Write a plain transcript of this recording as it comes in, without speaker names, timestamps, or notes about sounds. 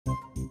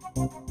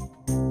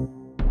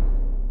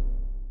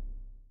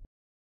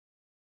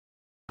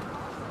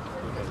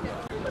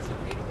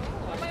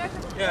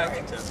Yeah, I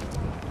think so.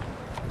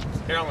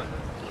 Carolyn,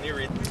 can you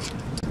read? Do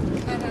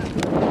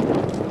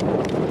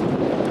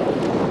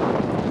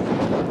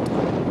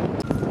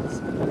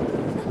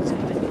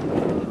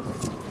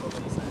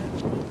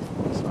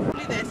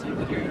this.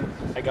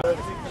 I got it.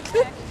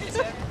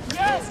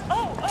 Yes.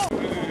 Oh.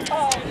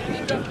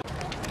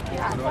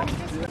 Yeah.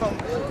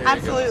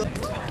 Absolutely.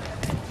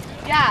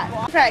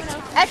 Yeah. Perfect.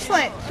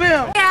 Excellent.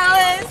 Boom.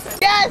 Alice.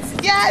 Yes.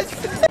 Yes.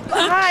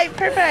 Hi.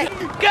 Perfect.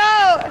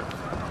 Go.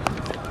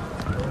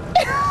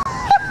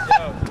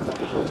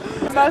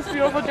 Most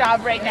beautiful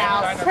job right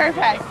now.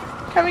 Perfect.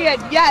 Coming in.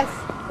 Yes.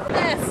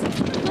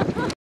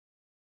 Yes.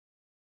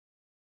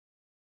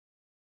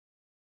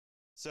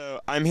 So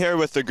I'm here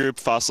with the group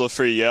Fossil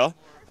Free Yale.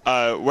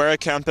 We're a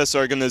campus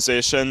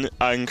organization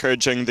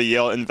encouraging the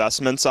Yale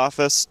Investments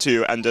Office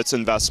to end its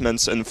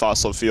investments in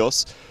fossil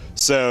fuels.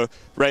 So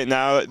right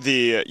now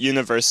the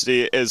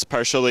university is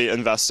partially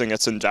investing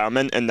its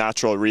endowment in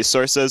natural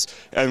resources,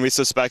 and we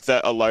suspect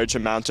that a large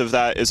amount of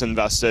that is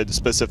invested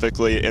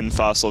specifically in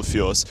fossil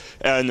fuels.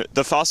 And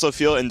the fossil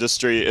fuel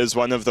industry is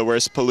one of the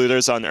worst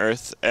polluters on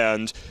Earth,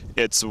 and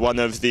it's one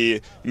of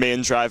the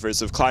main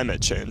drivers of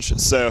climate change.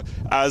 So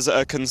as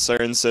a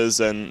concerned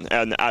citizen,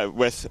 and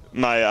with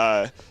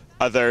my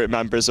other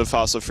members of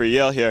Fossil Free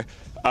Yale here,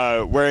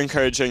 we're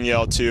encouraging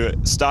Yale to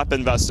stop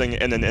investing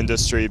in an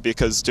industry,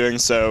 because doing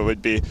so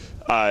would be,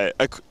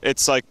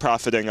 it's like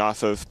profiting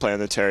off of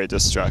planetary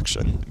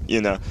destruction.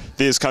 You know,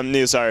 these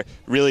companies are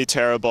really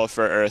terrible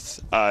for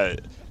Earth,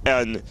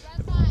 and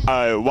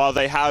while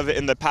they have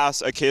in the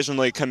past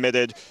occasionally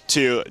committed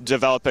to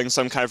developing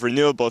some kind of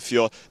renewable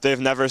fuel, they've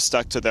never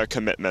stuck to their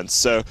commitments.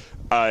 So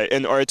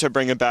in order to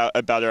bring about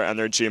a better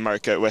energy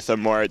market with a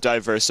more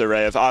diverse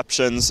array of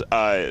options,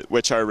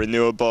 which are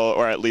renewable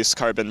or at least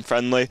carbon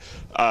friendly,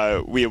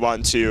 we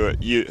want to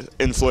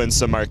influence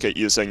the market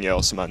using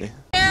Yale's money.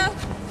 2,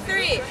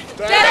 3.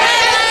 Go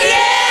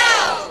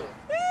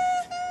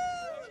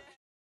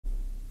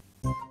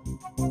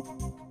Yale!